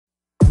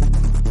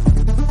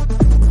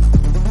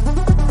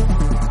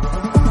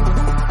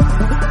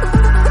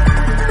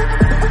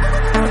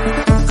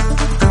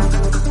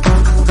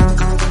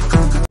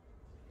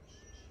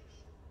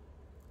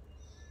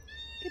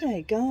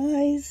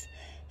guys,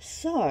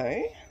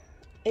 so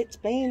it's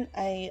been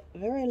a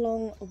very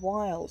long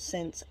while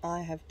since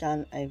I have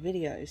done a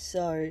video.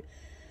 So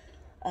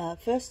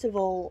first of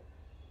all,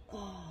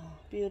 oh,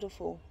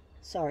 beautiful,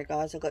 sorry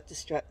guys, I got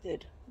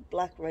distracted,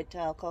 black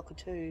red-tailed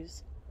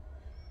cockatoos.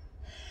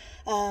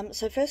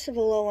 So first of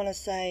all, I want to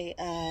say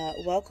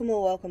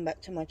welcome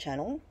back to my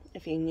channel.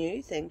 If you're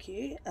new, thank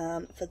you.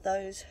 For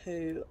those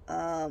who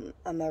are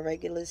my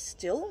regulars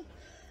still,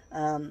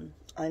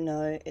 I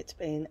know it's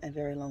been a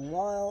very long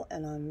while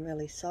and I'm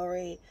really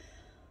sorry.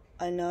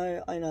 I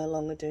know I no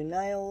longer do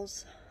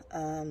nails,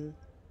 and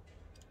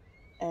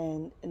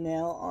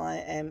now I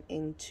am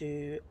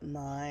into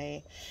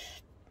my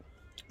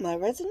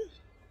resin,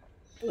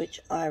 which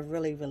I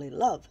really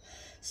love.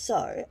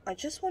 So I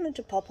just wanted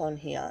to pop on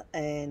here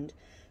and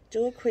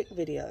do a quick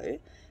video,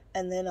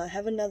 and then I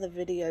have another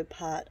video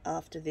part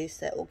after this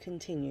that will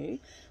continue,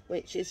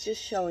 which is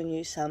just showing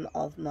you some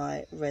of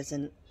my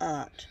resin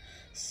art.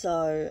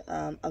 So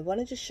I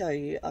wanted to show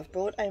you, I've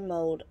brought a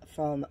mold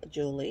from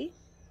Julie,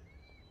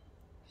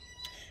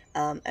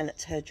 and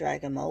it's her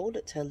dragon mold,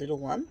 it's her little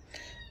one,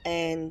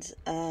 and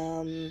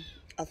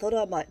I thought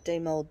I might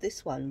demold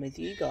this one with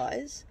you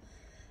guys,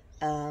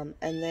 and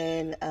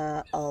then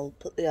I'll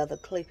put the other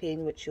clip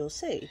in, which you'll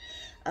see.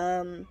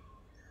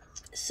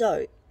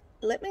 So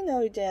let me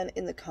know down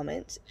in the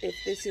comments if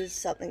this is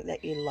something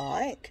that you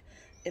like,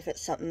 if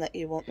it's something that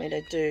you want me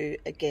to do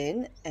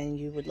again and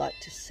you would like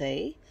to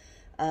see.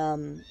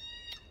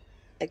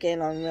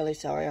 Again, I'm really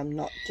sorry, I'm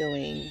not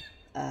doing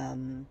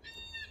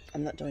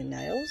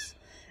nails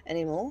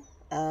anymore.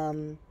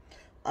 I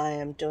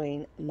am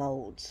doing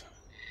molds.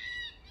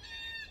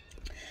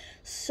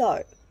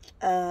 So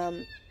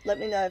let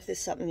me know if there's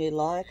something you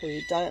like or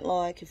you don't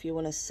like, if you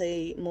want to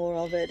see more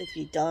of it. If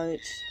you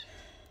don't,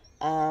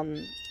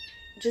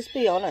 just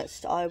be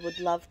honest. I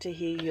would love to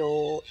hear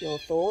your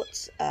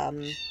thoughts,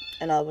 and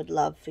I would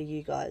love for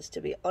you guys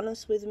to be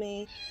honest with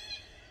me.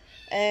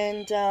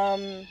 And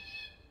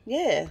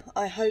yeah,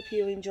 I hope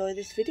you enjoy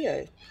this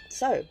video.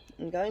 So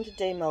I'm going to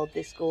demold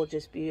this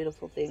gorgeous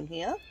beautiful thing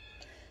here.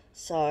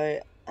 So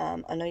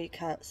I know you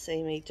can't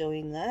see me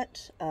doing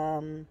that.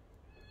 I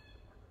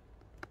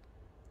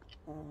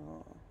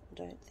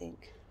don't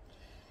think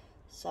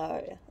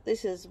so.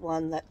 This is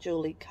one that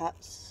Julie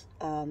Cuts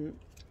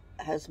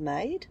has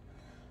made.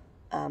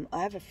 I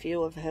have a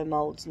few of her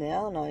molds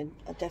now, and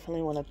I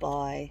definitely want to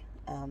buy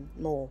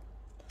more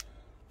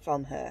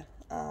from her,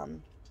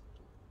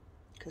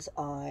 because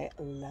I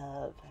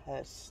love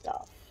her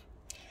stuff.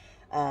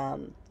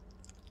 Oh,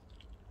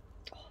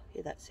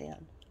 hear that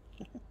sound?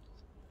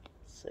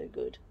 So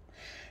good.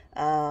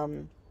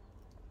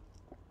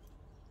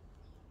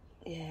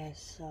 Yeah,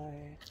 so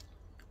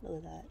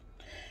look at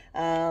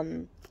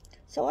that.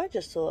 So I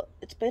just thought,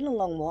 it's been a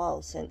long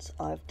while since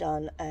I've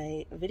done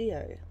a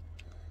video,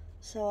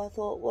 so I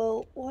thought,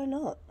 well, why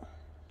not?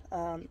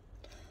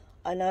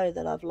 I know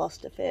that I've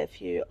lost a fair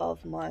few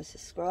of my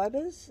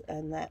subscribers,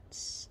 and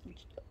that's,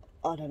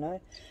 I don't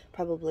know,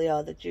 probably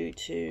either due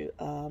to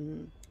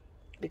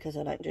because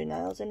I don't do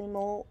nails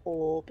anymore,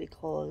 or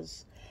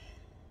because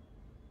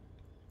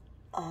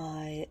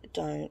I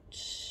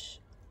don't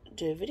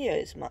do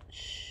videos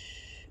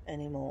much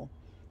anymore.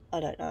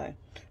 I don't know,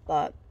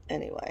 but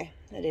anyway,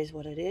 it is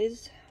what it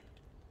is.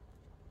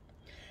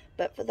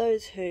 But for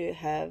those who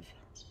have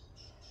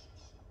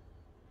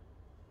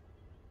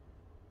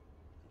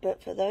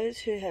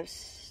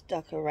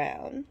stuck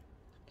around,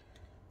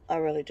 I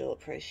really do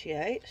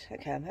appreciate.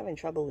 Okay, I'm having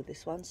trouble with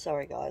this one.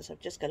 Sorry guys, I've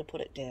just got to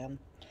put it down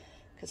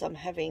because I'm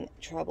having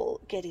trouble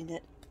getting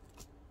it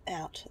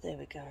out. There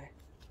we go.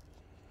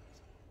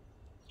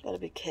 Got to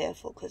be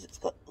careful because it's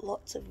got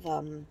lots of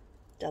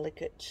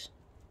delicate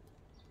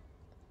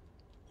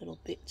little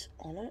bits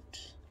on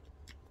it.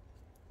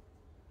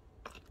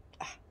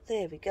 Ah,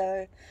 there we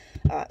go.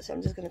 Alright, so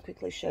I'm just going to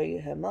quickly show you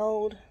her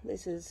mold.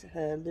 This is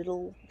her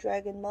little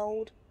dragon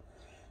mold.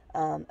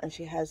 And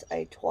she has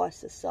a twice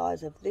the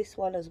size of this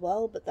one as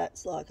well, but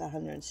that's like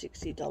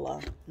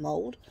 $160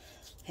 mold,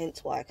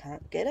 hence why I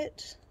can't get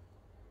it.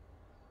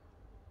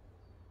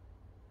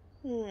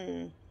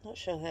 Not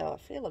sure how I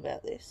feel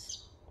about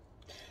this.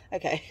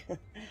 Okay,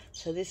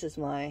 so this is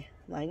my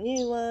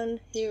new one.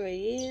 Here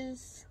he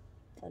is.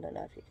 I don't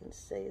know if you can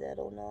see that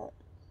or not.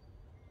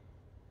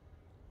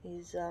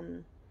 He's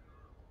sort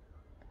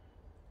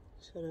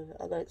of,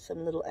 I've got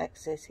some little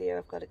excess here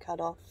I've got to cut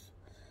off.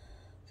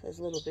 So there's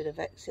a little bit of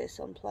excess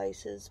on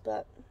places,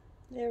 but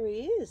there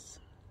he is.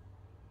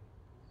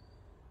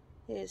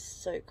 He is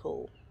so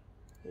cool.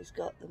 He's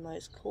got the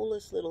most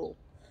coolest little,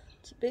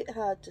 it's a bit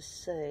hard to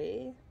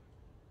see.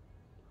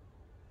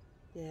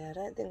 Yeah, I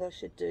don't think I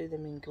should do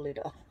them in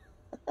glitter.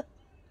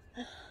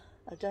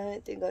 I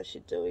don't think I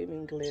should do him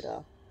in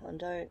glitter. I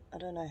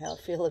don't know how I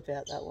feel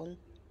about that one.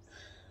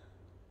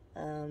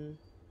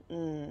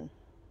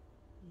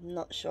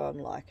 Not sure I'm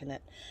liking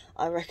it.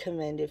 I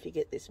recommend, if you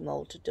get this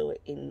mold, to do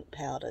it in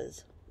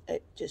powders.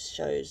 It just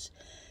shows,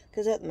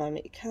 because at the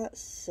moment you can't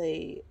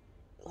see,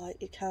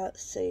 like, you can't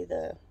see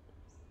the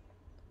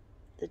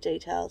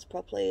details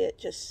properly. It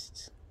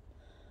just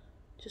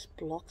Just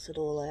blocks it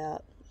all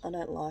out. I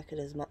don't like it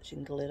as much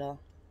in glitter.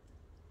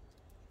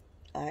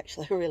 I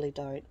actually really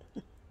don't.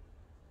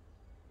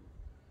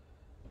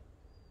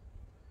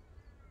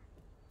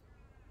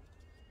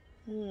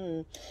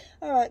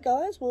 Alright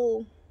guys,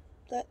 well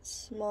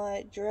that's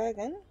my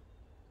dragon.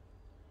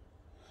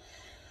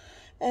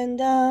 And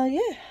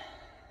yeah,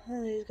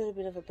 oh, he's got a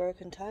bit of a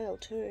broken tail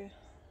too.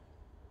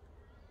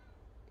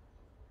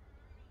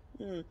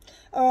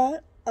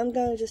 Alright, I'm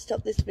going to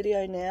stop this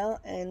video now,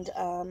 and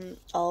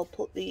I'll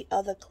put the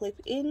other clip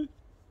in.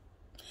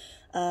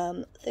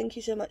 Thank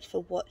you so much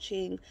for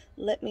watching.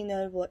 Let me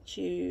know what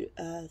you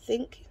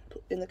think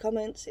in the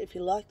comments. If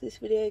you like this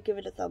video, give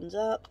it a thumbs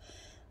up.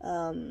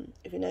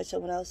 If you know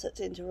someone else that's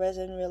into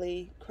resin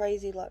really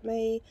crazy like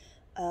me,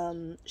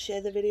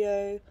 share the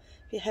video.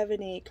 If you have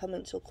any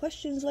comments or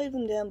questions, leave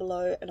them down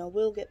below and I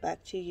will get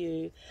back to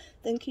you.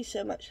 Thank you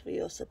so much for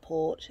your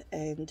support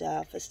and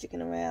for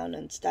sticking around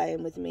and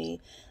staying with me.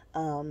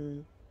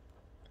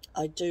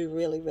 I do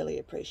really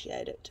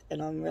appreciate it,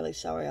 and I'm really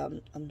sorry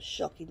I'm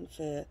shocking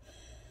for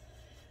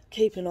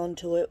keeping on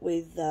to it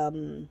with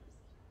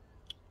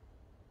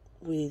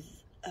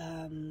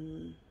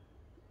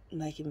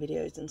making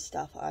videos and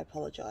stuff. I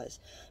apologize,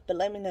 but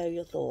let me know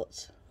your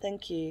thoughts.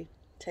 Thank you.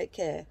 Take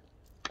care.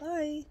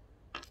 Bye.